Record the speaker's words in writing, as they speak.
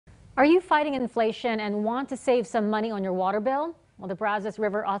Are you fighting inflation and want to save some money on your water bill? Well, the Brazos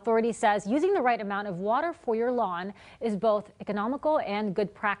River Authority says using the right amount of water for your lawn is both economical and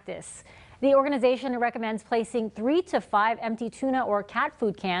good practice. The organization recommends placing 3 to 5 empty tuna or cat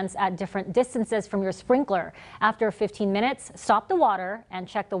food cans at different distances from your sprinkler. After 15 minutes, stop the water and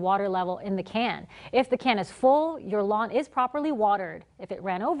check the water level in the can. If the can is full, your lawn is properly watered. If it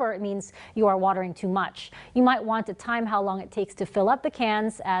ran over, it means you are watering too much. You might want to time how long it takes to fill up the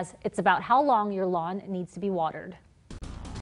cans, as it's about how long your lawn needs to be watered.